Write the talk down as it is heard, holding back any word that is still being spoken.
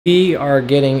We are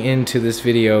getting into this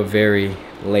video very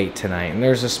late tonight, and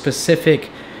there's a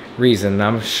specific reason.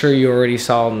 I'm sure you already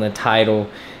saw it in the title,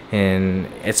 and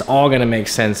it's all gonna make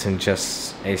sense in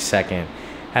just a second.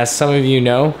 As some of you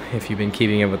know, if you've been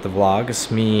keeping up with the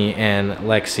vlogs, me and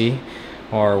Lexi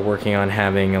are working on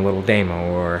having a little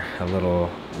demo, or a little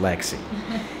Lexi.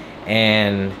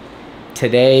 And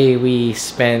today we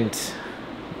spent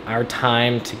our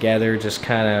time together just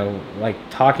kind of like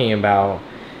talking about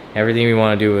everything we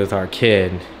want to do with our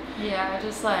kid. Yeah,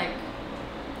 just like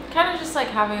kind of just like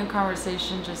having a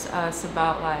conversation, just us,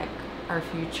 about like our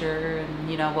future and,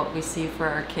 you know, what we see for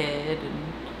our kid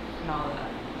and all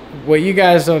that. What you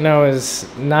guys don't know is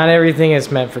not everything is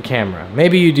meant for camera.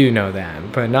 Maybe you do know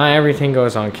that, but not everything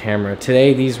goes on camera.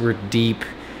 Today these were deep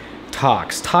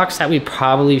talks that we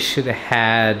probably should have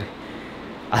had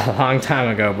a long time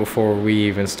ago before we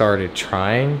even started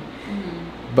trying.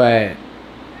 But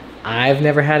I've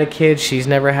never had a kid, she's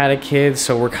never had a kid,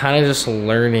 so we're kind of just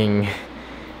learning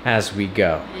as we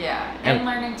go. Yeah, and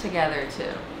learning together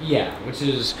too. Yeah, which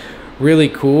is really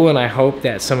cool, and I hope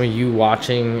that some of you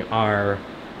watching are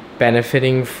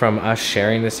benefiting from us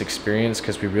sharing this experience,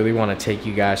 because we really want to take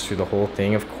you guys through the whole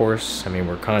thing, of course. I mean,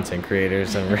 we're content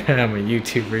creators and I'm a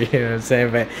YouTuber, you know what I'm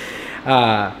saying? But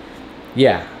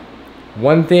yeah,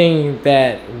 one thing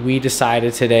that we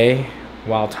decided today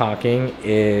while talking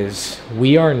is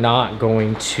we are not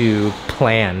going to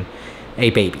plan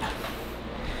a baby.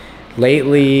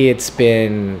 Lately it's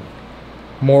been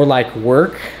more like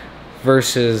work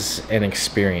versus an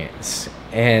experience,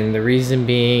 and the reason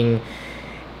being,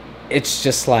 it's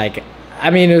just like,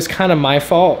 I mean, it was kind of my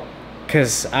fault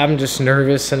because I'm just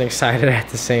nervous and excited at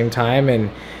the same time, and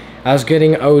I was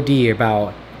getting OD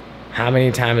about how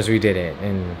many times we did it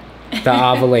and the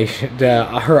ovulation,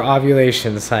 her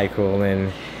ovulation cycle, and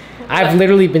I've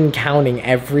literally been counting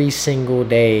every single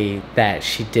day that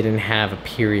she didn't have a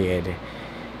period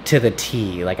to the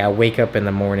T. Like, I wake up in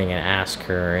the morning and ask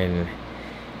her, and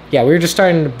yeah, we were just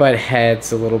starting to butt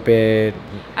heads a little bit.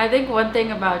 I think one thing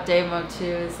about Damo too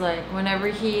is like whenever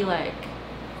he like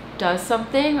does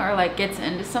something or like gets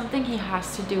into something, he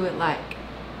has to do it like,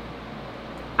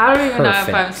 I don't even know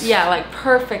if I'm, yeah, like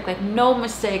perfect, like no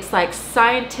mistakes, like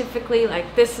scientifically,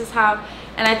 like this is how,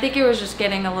 and I think it was just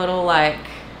getting a little like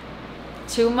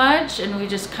too much, and we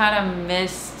just kind of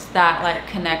missed that like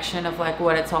connection of like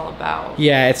what it's all about.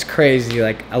 Yeah, it's crazy.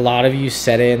 Like, a lot of you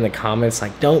said it in the comments,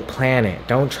 like, don't plan it,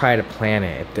 don't try to plan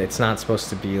it, it's not supposed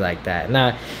to be like that.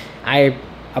 Now I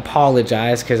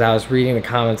apologize, because I was reading the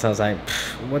comments, I was like,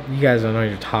 what, you guys don't know what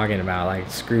you're talking about,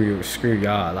 like screw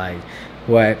y'all, like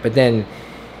what? But then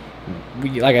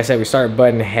we, like I said, we started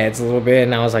butting heads a little bit,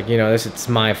 and I was like, you know, it's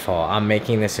my fault. I'm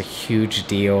making this a huge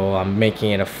deal. I'm making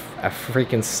it a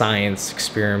freaking science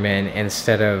experiment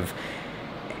instead of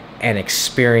an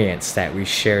experience that we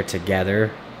share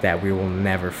together that we will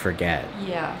never forget.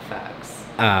 Yeah, facts.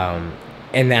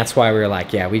 And that's why we were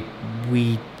like, yeah,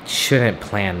 we shouldn't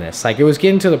plan this. Like, it was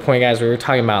getting to the point, guys, where we were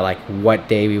talking about like what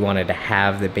day we wanted to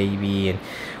have the baby and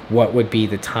what would be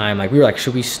the time. Like, we were like,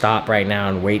 should we stop right now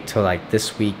and wait till like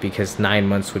this week, because 9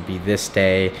 months would be this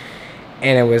day?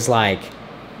 And it was like,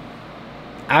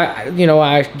 I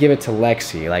give it to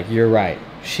Lexi, like, you're right,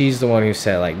 she's the one who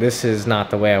said like, this is not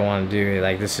the way I want to do it,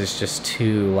 like this is just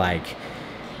too like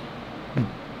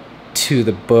to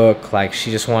the book, like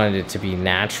she just wanted it to be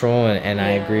natural, and yeah. I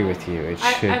agree with you, it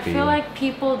should be. I feel like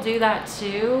people do that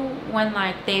too when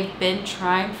like they've been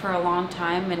trying for a long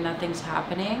time and nothing's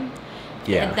happening.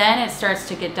 Yeah. And then it starts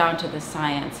to get down to the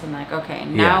science and like, okay,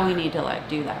 now we need to like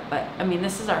do that. But I mean,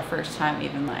 this is our first time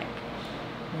even like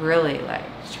really like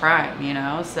trying, you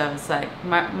know? So it's like,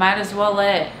 might as well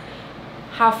let it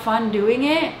have fun doing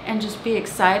it and just be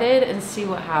excited and see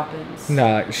what happens.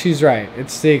 No, she's right.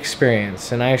 It's the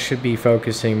experience, and I should be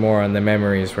focusing more on the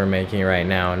memories we're making right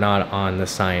now, not on the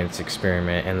science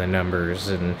experiment and the numbers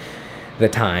and the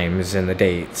times and the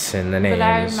dates and the names. But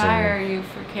I admire you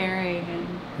for caring and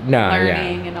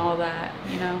learning and all that,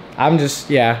 you know? I'm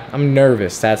just, I'm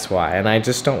nervous, that's why. And I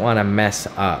just don't want to mess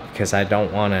up, because I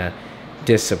don't want to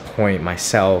disappoint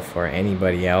myself or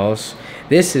anybody else.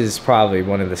 This is probably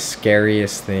one of the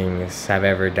scariest things I've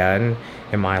ever done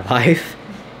in my life,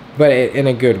 but in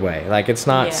a good way. Like, it's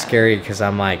not scary because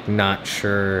I'm like not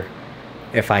sure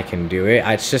if I can do it.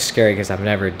 It's just scary because I've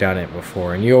never done it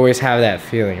before, and you always have that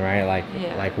feeling, right?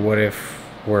 Like what if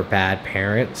we're bad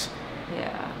parents?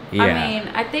 Yeah. I mean,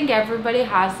 I think everybody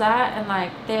has that, and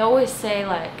like they always say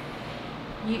like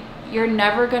you're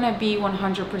never gonna be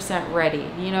 100% ready,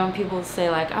 you know, and people say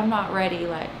like, I'm not ready,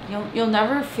 like you'll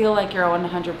never feel like you're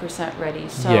 100% ready,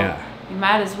 so you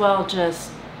might as well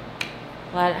just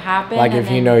let it happen. Like, if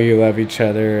you know you love each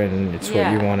other and it's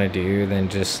what you want to do, then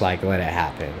just, like, let it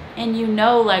happen. And you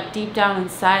know, like, deep down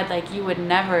inside, like, you would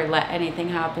never let anything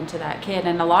happen to that kid.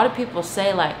 And a lot of people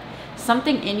say, like,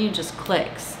 something in you just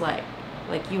clicks. Like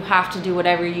you have to do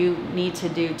whatever you need to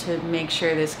do to make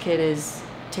sure this kid is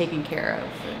taken care of.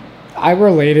 I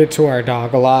relate it to our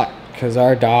dog a lot, because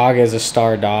our dog is a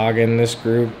star dog in this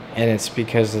group, and it's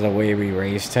because of the way we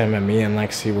raised him. And me and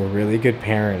Lexi were really good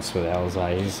parents with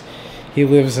Elza. He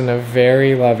lives in a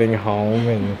very loving home,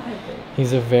 and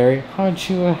he's a very, aren't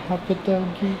you a happy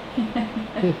doggy?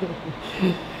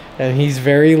 And he's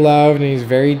very loved, and he's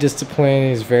very disciplined, and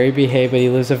he's very behaved, but he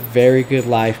lives a very good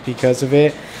life because of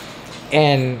it.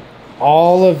 And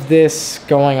all of this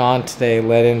going on today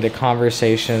led into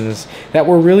conversations that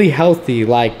were really healthy,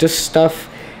 like just stuff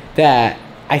that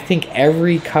I think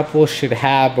every couple should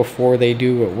have before they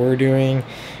do what we're doing,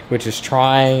 which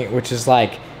is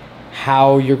like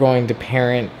how you're going to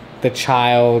parent the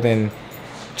child, and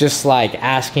just like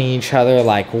asking each other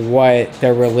like what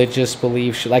their religious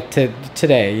beliefs, like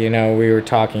today, you know, we were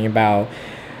talking about,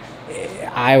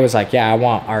 I was like, yeah, I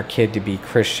want our kid to be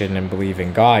Christian and believe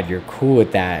in God. You're cool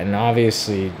with that? And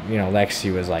obviously, you know,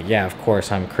 Lexi was like, yeah, of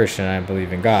course I'm Christian and I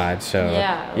believe in God. So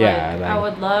yeah, like, I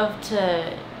would love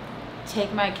to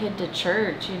take my kid to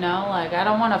church, you know, like I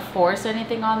don't want to force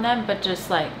anything on them, but just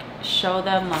like show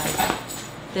them like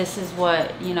this is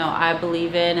what, you know, I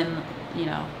believe in, and you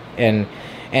know,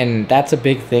 and that's a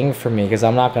big thing for me, because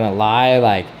I'm not gonna lie,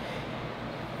 like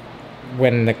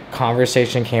when the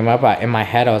conversation came up, in my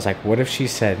head I was like, what if she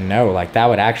said no? Like that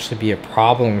would actually be a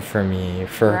problem for me,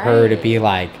 for her to be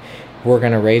like, we're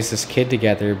gonna raise this kid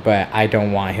together, but I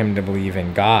don't want him to believe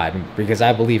in God, because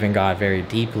I believe in God very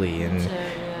deeply. And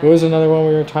what was another one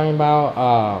we were talking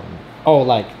about?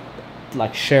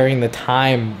 Like sharing the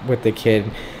time with the kid,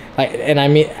 like, and I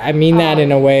mean that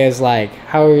in a way as like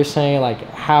how we were saying, like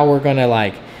how we're gonna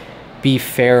like be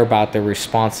fair about the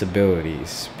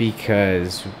responsibilities,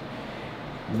 because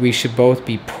we should both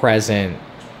be present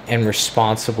and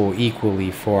responsible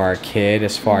equally for our kid,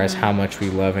 as far as how much we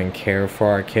love and care for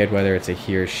our kid, whether it's a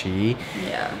he or she.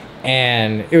 Yeah.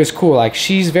 And it was cool. Like,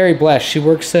 she's very blessed. She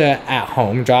works a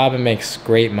at-home job and makes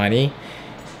great money.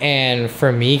 And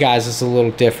for me, guys, it's a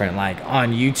little different. Like,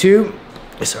 on YouTube,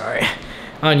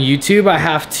 I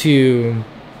have to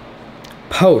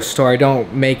post or I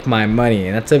don't make my money.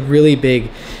 And that's a really big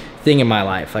thing in my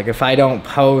life. Like, if I don't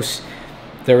post,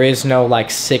 there is no, like,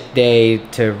 sick day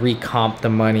to recomp the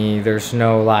money. There's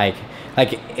no, like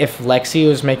if Lexi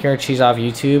was making her cheese off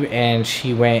YouTube and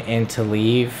she went into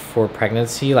leave for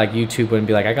pregnancy, like YouTube wouldn't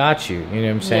be like, I got you. You know what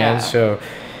I'm saying? Yeah. So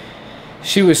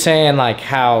she was saying like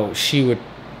how she would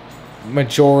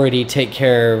majority take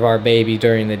care of our baby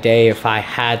during the day if I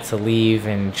had to leave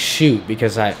and shoot,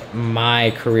 because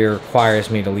my career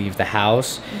requires me to leave the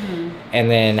house.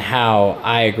 And then how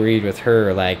I agreed with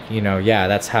her, like, you know, yeah,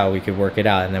 that's how we could work it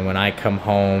out. And then when I come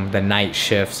home, the night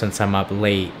shift, since I'm up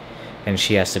late and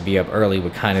she has to be up early,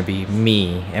 would kind of be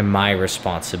me and my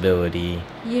responsibility.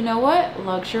 You know what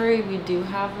luxury we do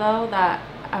have, though, that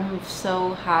I'm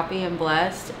so happy and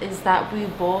blessed, is that we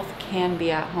both can be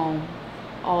at home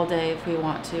all day if we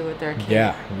want to with their kids.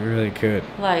 Yeah, we really could.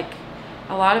 Like,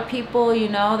 a lot of people, you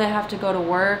know, they have to go to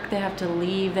work, they have to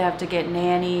leave, they have to get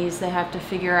nannies, they have to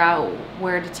figure out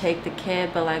where to take the kid,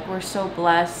 but like, we're so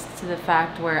blessed to the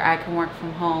fact where I can work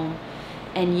from home.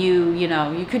 And you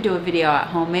know, you could do a video at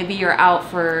home. Maybe you're out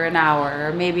for an hour,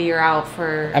 or maybe you're out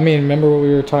for... I mean, remember what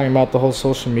we were talking about, the whole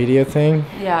social media thing?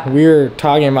 Yeah. We were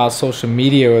talking about social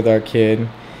media with our kid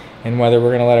and whether we're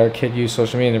going to let our kid use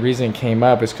social media. And the reason it came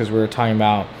up is because we were talking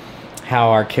about how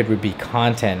our kid would be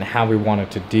content and how we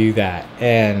wanted to do that.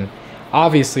 And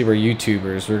obviously we're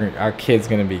YouTubers. Our kid's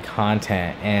going to be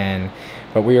content.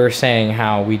 But we were saying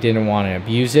how we didn't want to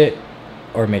abuse it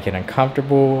or make it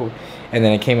uncomfortable. And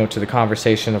then it came up to the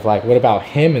conversation of like, what about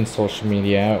him in social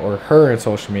media or her in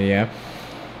social media?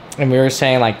 And we were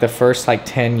saying like the first like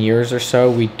 10 years or so,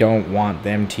 we don't want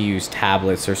them to use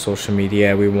tablets or social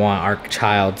media. We want our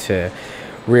child to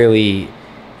really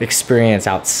experience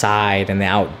outside and the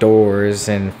outdoors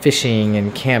and fishing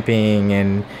and camping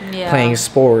and playing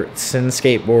sports and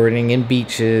skateboarding and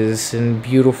beaches and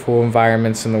beautiful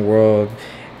environments in the world,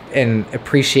 and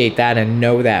appreciate that and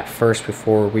know that first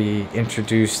before we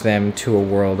introduce them to a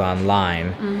world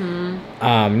online.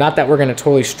 Not that we're going to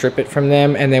totally strip it from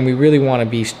them. And then we really want to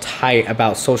be tight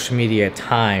about social media at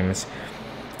times,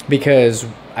 because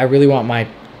I really want my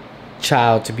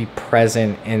child to be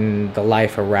present in the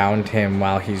life around him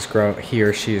while he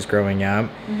or she is growing up.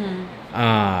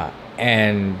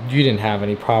 And you didn't have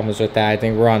any problems with that. I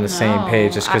think we're on the same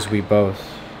page, just because we both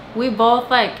we both,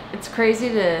 like, it's crazy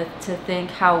to think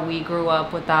how we grew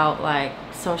up without, like,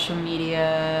 social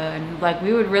media, and, like,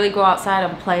 we would really go outside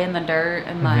and play in the dirt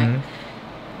and, like,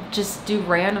 just do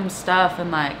random stuff,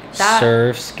 and, like, that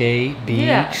surf, skate, beach.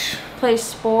 Yeah, play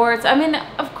sports. I mean,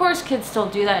 of course kids still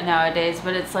do that nowadays,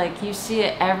 but it's like you see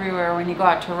it everywhere when you go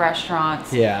out to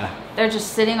restaurants. Yeah. They're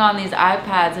just sitting on these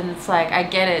iPads, and it's like, I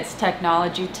get it, it's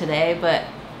technology today, but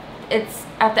it's,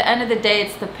 at the end of the day,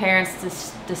 it's the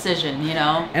parents' decision, you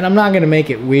know? And I'm not going to make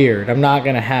it weird. I'm not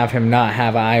going to have him not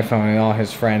have an iPhone and all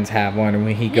his friends have one, and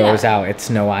when he goes out, it's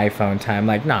no iPhone time.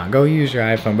 Like, nah, go use your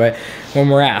iPhone. But when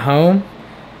we're at home,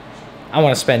 I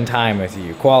want to spend time with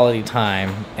you, quality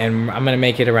time, and I'm going to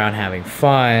make it around having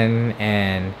fun.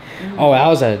 And oh, that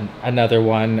was another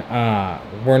one.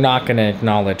 We're not going to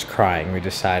acknowledge crying, we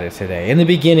decided today. In the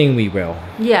beginning, we will.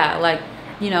 Yeah, like,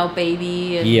 you know,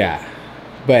 baby. And yeah.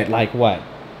 But like what,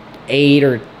 8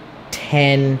 or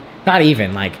 10, not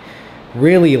even, like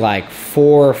really like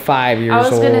 4 or 5 years old. I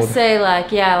was going to say,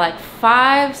 like, yeah, like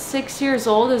 5, 6 years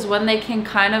old is when they can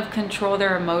kind of control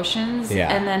their emotions.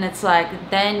 Yeah. And then it's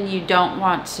like, then you don't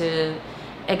want to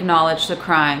acknowledge the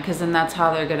crying, because then that's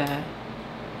how they're going to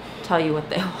tell you what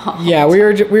they want. Yeah, we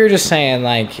were just saying,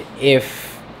 like,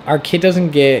 if our kid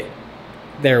doesn't get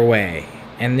their way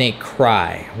and they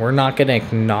cry, we're not going to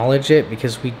acknowledge it,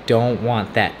 because we don't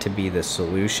want that to be the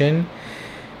solution.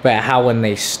 But how when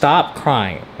they stop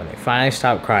crying, when they finally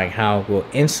stop crying, how we'll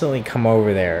instantly come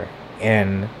over there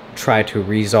and try to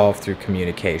resolve through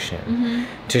communication,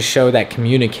 to show that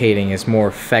communicating is more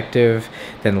effective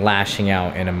than lashing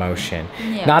out in emotion.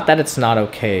 Yeah. Not that it's not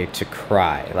okay to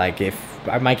cry. Like, if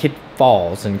my kid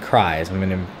falls and cries, I'm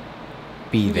going to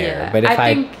be there. Yeah. But if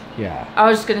I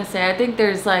was just going to say, I think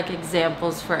there's, like,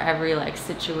 examples for every, like,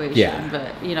 situation. Yeah.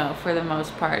 But, you know, for the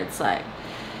most part, it's like,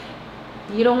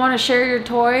 you don't want to share your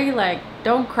toy, like,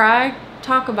 don't cry,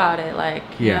 talk about it, like,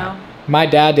 you know. My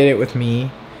dad did it with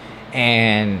me,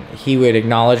 and he would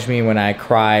acknowledge me when I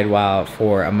cried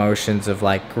for emotions of,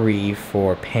 like, grief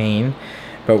or pain.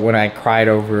 But when I cried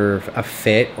over a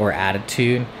fit or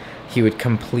attitude, he would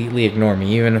completely ignore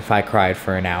me, even if I cried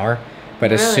for an hour.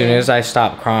 But as soon as I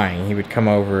stopped crying, he would come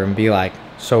over and be like,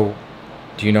 so,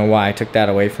 do you know why I took that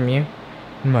away from you?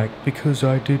 I'm like, because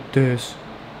I did this.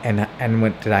 And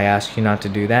when did I ask you not to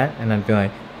do that? And I'd be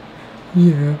like,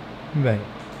 yeah. Like,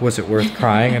 was it worth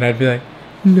crying? And I'd be like,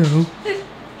 no.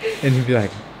 And he'd be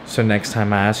like, so next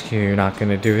time I ask you, you're not going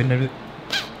to do it? And I'd be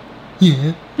like,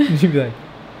 yeah. And he'd be like,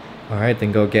 all right,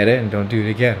 then go get it and don't do it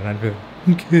again. And I'd be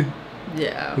like, okay.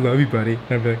 Yeah. I love you, buddy.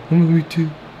 And I'd be like, I love you too.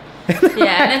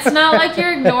 Yeah, and it's not like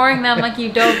you're ignoring them, like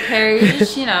you don't care. You're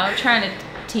just, you know, trying to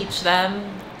teach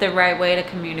them the right way to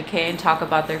communicate and talk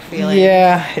about their feelings.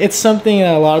 Yeah, it's something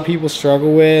that a lot of people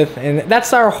struggle with, and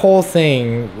that's our whole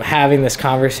thing having this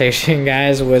conversation,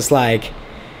 guys, was like,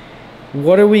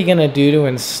 what are we gonna do to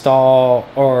install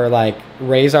or like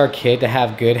raise our kid to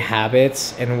have good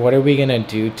habits, and what are we gonna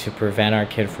do to prevent our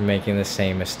kid from making the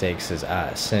same mistakes as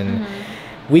us? And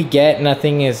we get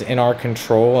nothing is in our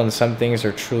control, and some things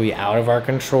are truly out of our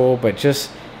control, but just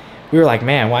we were like,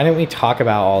 man, why didn't we talk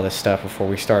about all this stuff before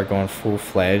we started going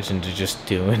full-fledged into just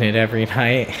doing it every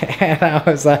night? And I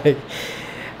was like,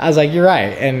 you're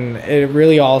right. And it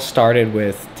really all started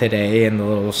with today and the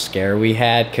little scare we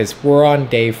had, because we're on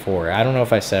day 4. I don't know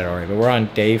if I said it already, but we're on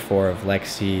day 4 of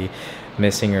Lexi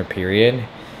missing her period.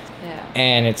 Yeah.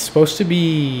 And it's supposed to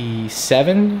be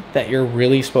 7 that you're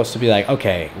really supposed to be like,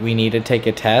 okay, we need to take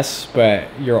a test, but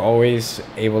you're always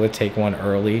able to take one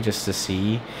early just to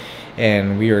see.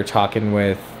 And we were talking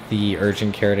with the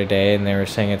urgent care today, and they were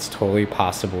saying it's totally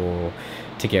possible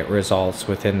to get results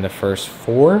within the first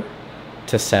 4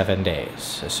 to 7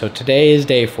 days. So today is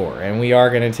day 4, and we are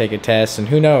going to take a test, and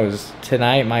who knows,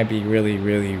 tonight might be really,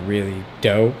 really, really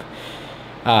dope.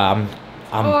 I'm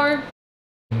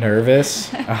nervous,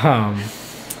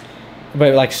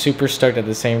 but like super stoked at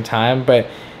the same time. But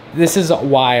this is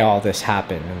why all this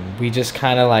happened, and we just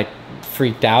kind of like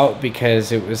freaked out,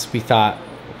 because we thought,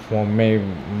 well, maybe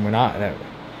we're not.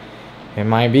 It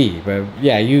might be, but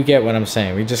yeah, you get what I'm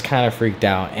saying. We just kind of freaked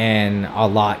out, and a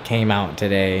lot came out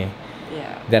today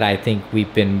that I think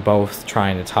we've been both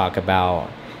trying to talk about,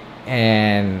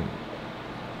 and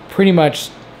pretty much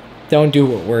don't do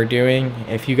what we're doing.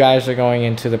 If you guys are going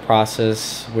into the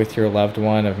process with your loved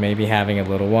one of maybe having a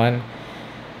little one,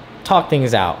 talk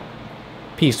things out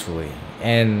peacefully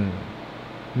and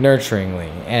nurturingly,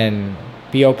 and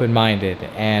be open-minded,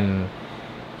 and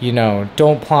you know,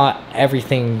 don't plot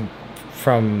everything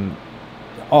from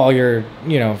all your,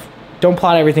 you know, don't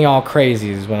plot everything all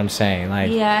crazy is what I'm saying. Like,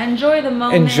 yeah, enjoy the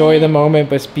moment. Enjoy the moment,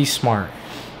 but be smart.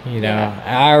 You know,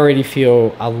 I already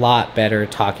feel a lot better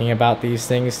talking about these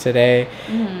things today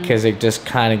because it just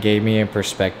kind of gave me a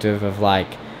perspective of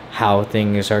like how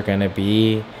things are going to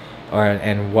be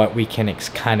and what we can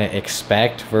kind of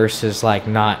expect versus like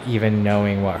not even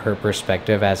knowing what her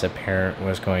perspective as a parent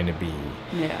was going to be.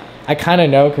 Yeah. I kind of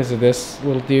know because of this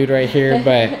little dude right here,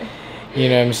 but you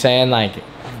know what I'm saying? Like,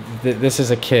 this is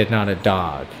a kid, not a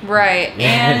dog. Right.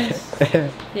 And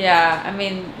yeah, I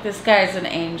mean, this guy's an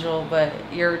angel, but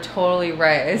you're totally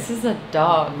right. This is a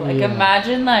dog. Like,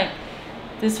 imagine like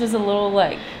this was a little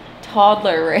like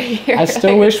toddler right here. I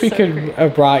still wish we could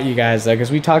have brought you guys though,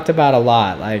 because we talked about a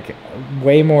lot, like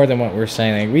way more than what we're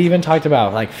saying. Like, we even talked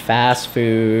about like fast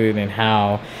food and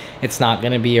how it's not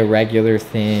going to be a regular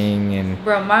thing. And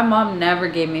bro, my mom never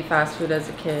gave me fast food as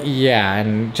a kid. Yeah,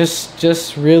 and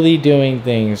just really doing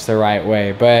things the right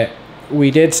way. But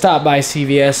we did stop by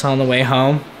CVS on the way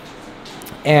home.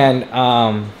 And is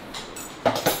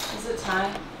it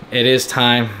time? It is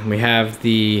time. We have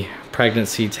the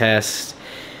pregnancy test.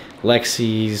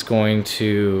 Lexi's going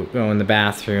to go in the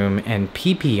bathroom and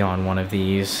pee on one of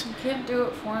these. You can't do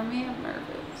it for me. I'm nervous.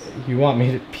 You want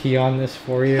me to pee on this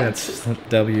for you? That's just a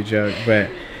W joke. But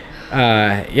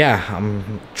yeah,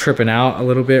 I'm tripping out a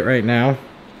little bit right now.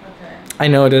 Okay. I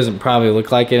know it doesn't probably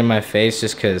look like it in my face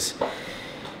just because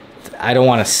I don't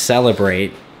want to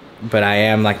celebrate, but I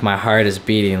am, like, my heart is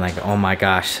beating like, oh my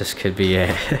gosh, this could be it.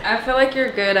 I feel like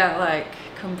you're good at like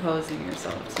composing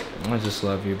yourself too. I just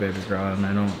love you, baby girl, and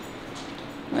I don't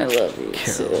love you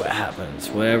care what happens.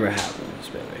 Whatever happens,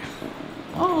 baby.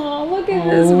 Oh, look at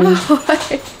this boy.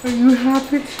 Are you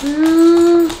happy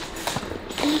too?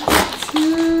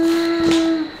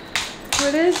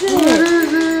 What is it? What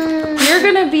is it? You're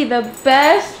gonna be the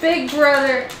best big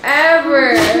brother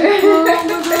ever.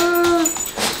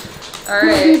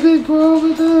 Alright. Big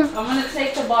brother. I'm gonna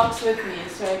take the box with me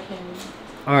so I can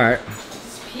Alright.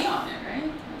 just pee on it,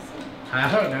 right? I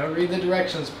don't know. Read the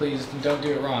directions, please. Don't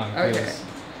do it wrong. Okay.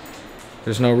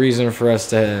 There's no reason for us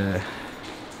to...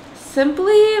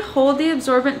 Simply hold the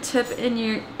absorbent tip in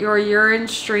your urine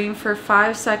stream for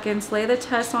 5 seconds. Lay the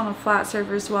test on a flat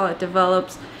surface while it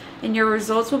develops, and your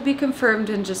results will be confirmed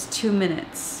in just 2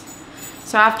 minutes.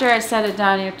 So after I set it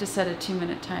down, you have to set a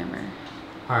 2-minute timer.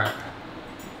 All right.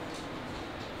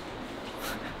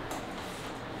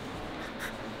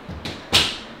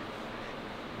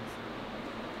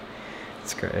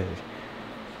 It's crazy.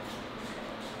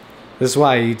 This is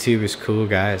why YouTube is cool,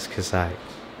 guys, because like,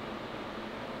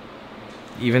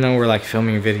 even though we're like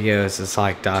filming videos, it's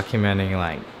like documenting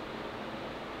like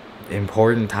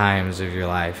important times of your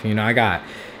life. You know, I got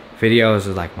videos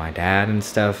of like my dad and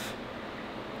stuff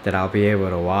that I'll be able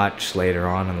to watch later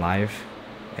on in life,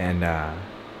 and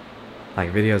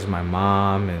like videos of my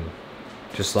mom and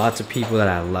just lots of people that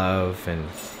I love. And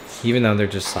even though they're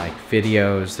just like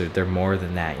videos, they're more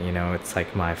than that, you know. It's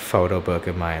like my photo book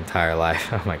of my entire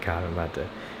life. Oh my god, I'm about to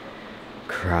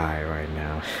cry right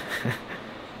now.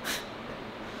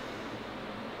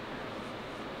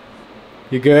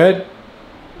 You good?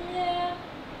 Yeah.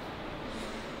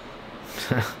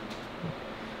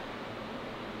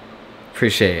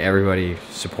 Appreciate everybody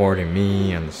supporting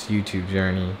me on this YouTube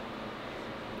journey.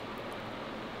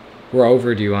 We're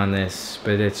overdue on this,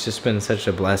 but it's just been such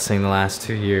a blessing the last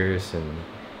 2 years. And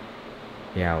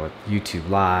yeah, with YouTube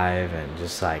Live and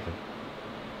just like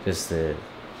the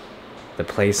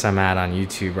place I'm at on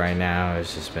YouTube right now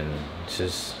has just been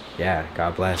yeah,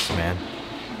 God bless, man.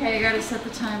 Okay, you gotta set the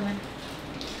timer.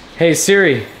 Hey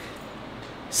Siri,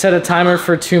 set a timer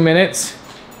for 2 minutes.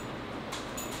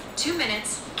 2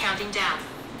 minutes, counting down.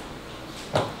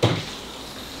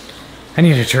 I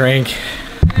need a drink.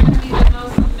 You're gonna be the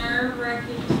most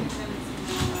nerve-wracking 2 minutes in my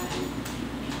life.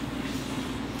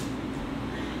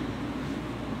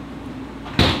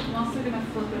 I'm also gonna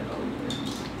flip it over.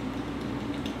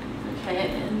 Okay,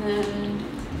 and then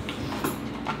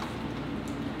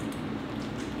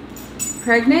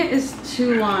pregnant is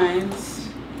 2 lines.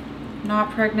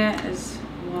 Not pregnant is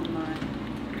 1 line.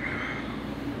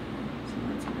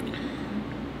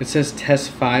 It says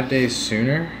test 5 days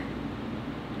sooner.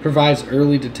 Provides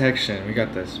early detection. We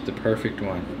got this, the perfect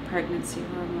one. The pregnancy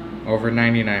hormone. Over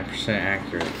 99%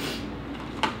 accurate.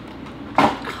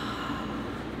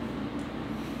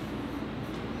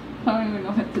 I don't even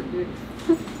know what to do.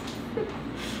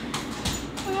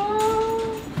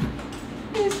 Oh,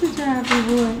 he's such a happy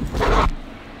boy.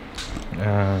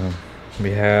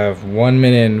 We have 1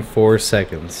 minute and 4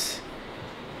 seconds.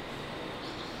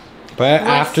 But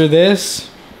after this,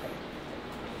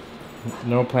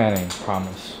 no planning,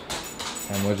 promise.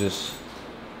 And we'll just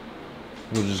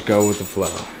go with the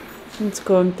flow. What's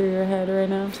going through your head right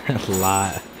now? A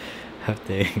lot of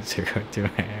things are going through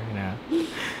my head right now.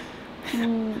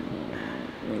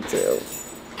 Me too.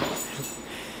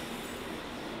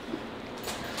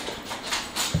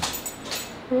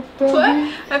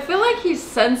 What? I feel like he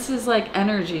senses like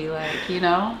energy, like, you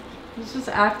know? He's just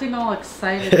acting all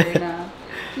excited right now.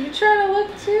 Are you trying to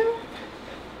look too?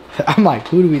 I'm like,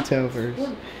 who do we tell first?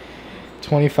 What?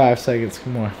 25 seconds,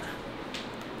 come on.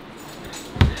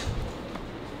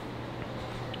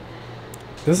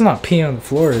 This is not pee on the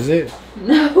floor, is it?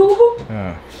 No.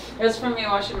 Oh. It's from me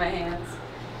washing my hands.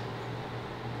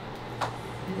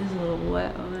 It is a little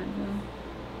wet on that though.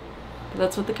 But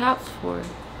that's what the cap's for.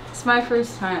 It's my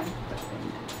first time.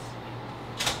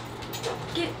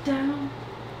 Get down.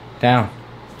 Down.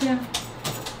 Yeah.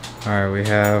 Alright, we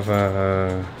have,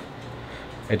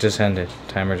 it just ended.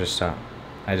 Timer just stopped.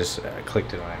 I just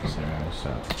clicked it on accident. So.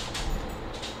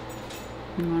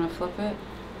 You want to flip it?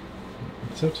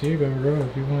 It's up to you, baby girl.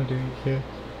 If you want to do it, you can.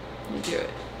 You do it.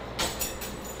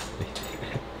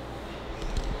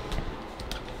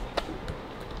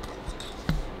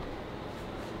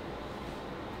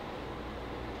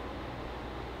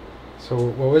 So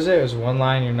what was it? It was one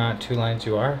line you're not, two lines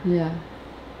you are? Yeah.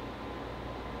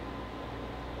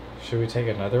 Should we take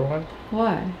another one?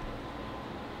 Why?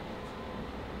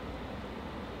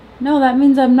 No, that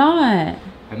means I'm not.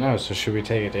 I know, so should we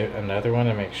take another one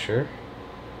to make sure?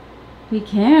 We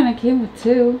can. I came with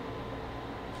 2.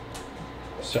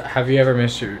 So have you ever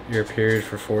missed your period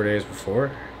for 4 days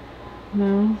before?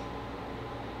 No.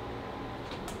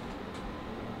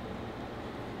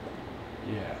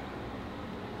 Yeah.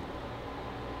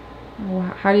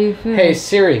 How do you feel? Hey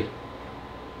Siri,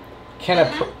 can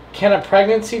a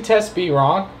pregnancy test be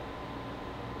wrong?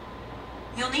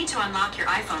 You'll need to unlock your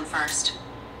iPhone first.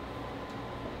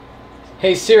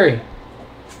 Hey Siri,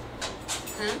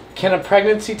 can a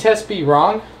pregnancy test be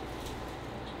wrong?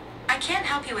 I can't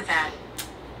help you with that.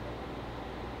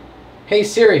 Hey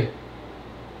Siri,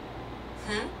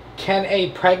 can a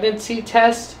pregnancy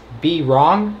test be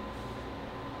wrong?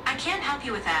 I can't help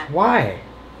you with that. Why?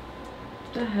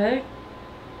 What the heck?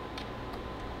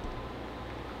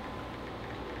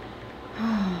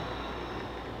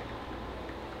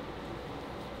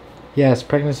 Yes,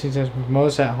 pregnancy test.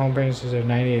 Most at-home pregnancies are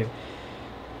 98.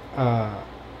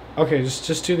 Okay,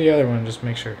 just do the other one. Just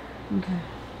make sure. Okay.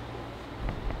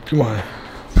 Come on.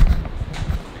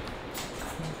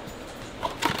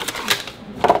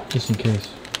 Just in case.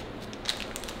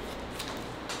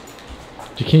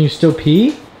 Can you still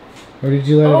pee? Or did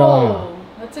you let it all out? Oh,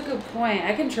 that's a good point.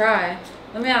 I can try.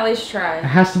 Let me at least try. It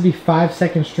has to be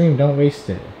 5-second stream. Don't waste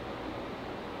it.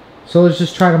 So let's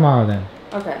just try tomorrow then.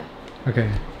 Okay. Okay.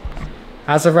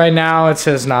 As of right now, it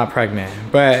says not pregnant.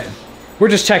 But we're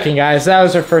just checking, guys. That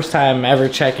was her first time ever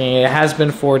checking. It has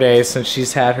been 4 days since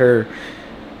she's had her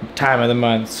time of the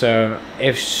month. So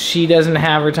if she doesn't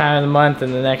have her time of the month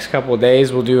in the next couple of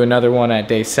days, we'll do another one at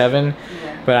day 7.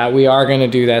 Yeah. But we are going to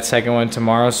do that second one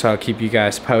tomorrow, so I'll keep you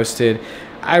guys posted.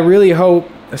 I really hope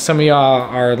some of y'all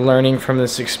are learning from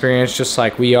this experience just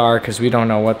like we are, because we don't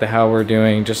know what the hell we're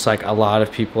doing, just like a lot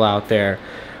of people out there.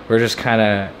 We're just kind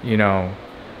of, you know,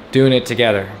 doing it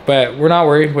together. But we're not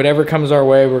worried. Whatever comes our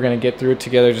way, we're going to get through it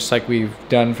together just like we've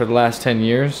done for the last 10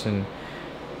 years. And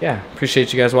yeah,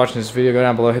 appreciate you guys watching this video. Go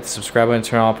down below, hit the subscribe button,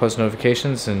 turn on all post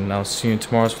notifications, and I'll see you in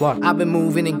tomorrow's vlog. I've been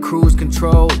moving in cruise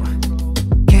control.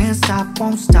 Can't stop,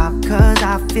 won't stop, cause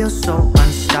I feel so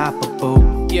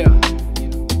unstoppable. Yeah.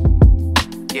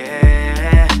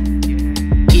 Yeah.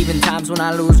 Even times when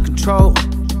I lose control.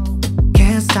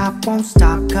 Can't stop, won't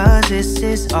stop, cause this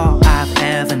is all I've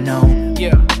ever known.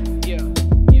 Yeah. Yeah.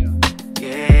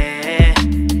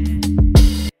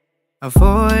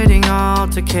 Avoiding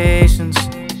altercations.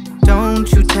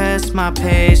 Don't you test my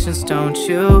patience, don't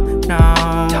you?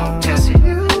 No. Don't test it.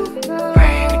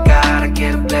 Praying to God I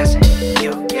get a blessing.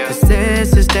 Cause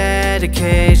this is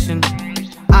dedication.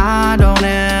 I don't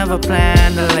ever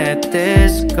plan to let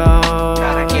this go.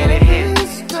 Gotta get it hit,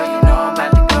 so you know I'm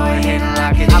about to go ahead and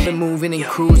lock it in. I've been moving in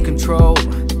cruise control.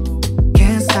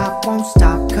 Can't stop, won't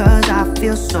stop, cause I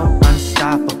feel so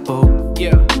unstoppable.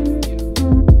 Yeah.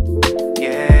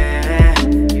 Yeah.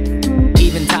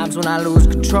 Even times when I lose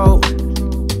control.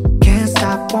 Can't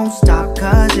stop, won't stop,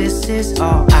 cause this is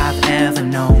all I've ever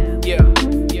known. Yeah.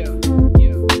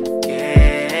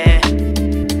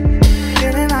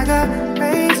 Feeling like a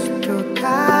race through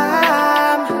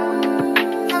time.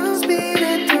 I'm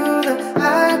speeding through the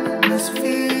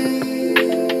atmosphere.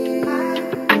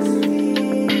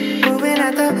 Moving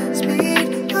at the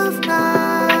speed of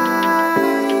light.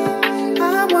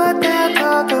 I'm what they'll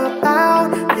talk about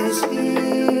this year.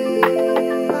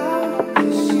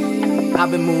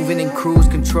 I've been moving in cruise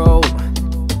control.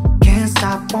 Can't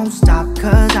stop, won't stop,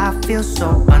 cause I feel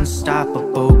so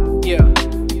unstoppable. Yeah.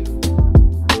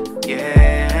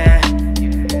 Yeah.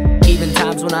 Even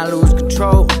times when I lose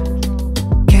control,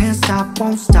 can't stop,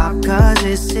 won't stop, cause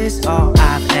this is all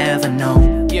I've ever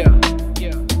known. Yeah.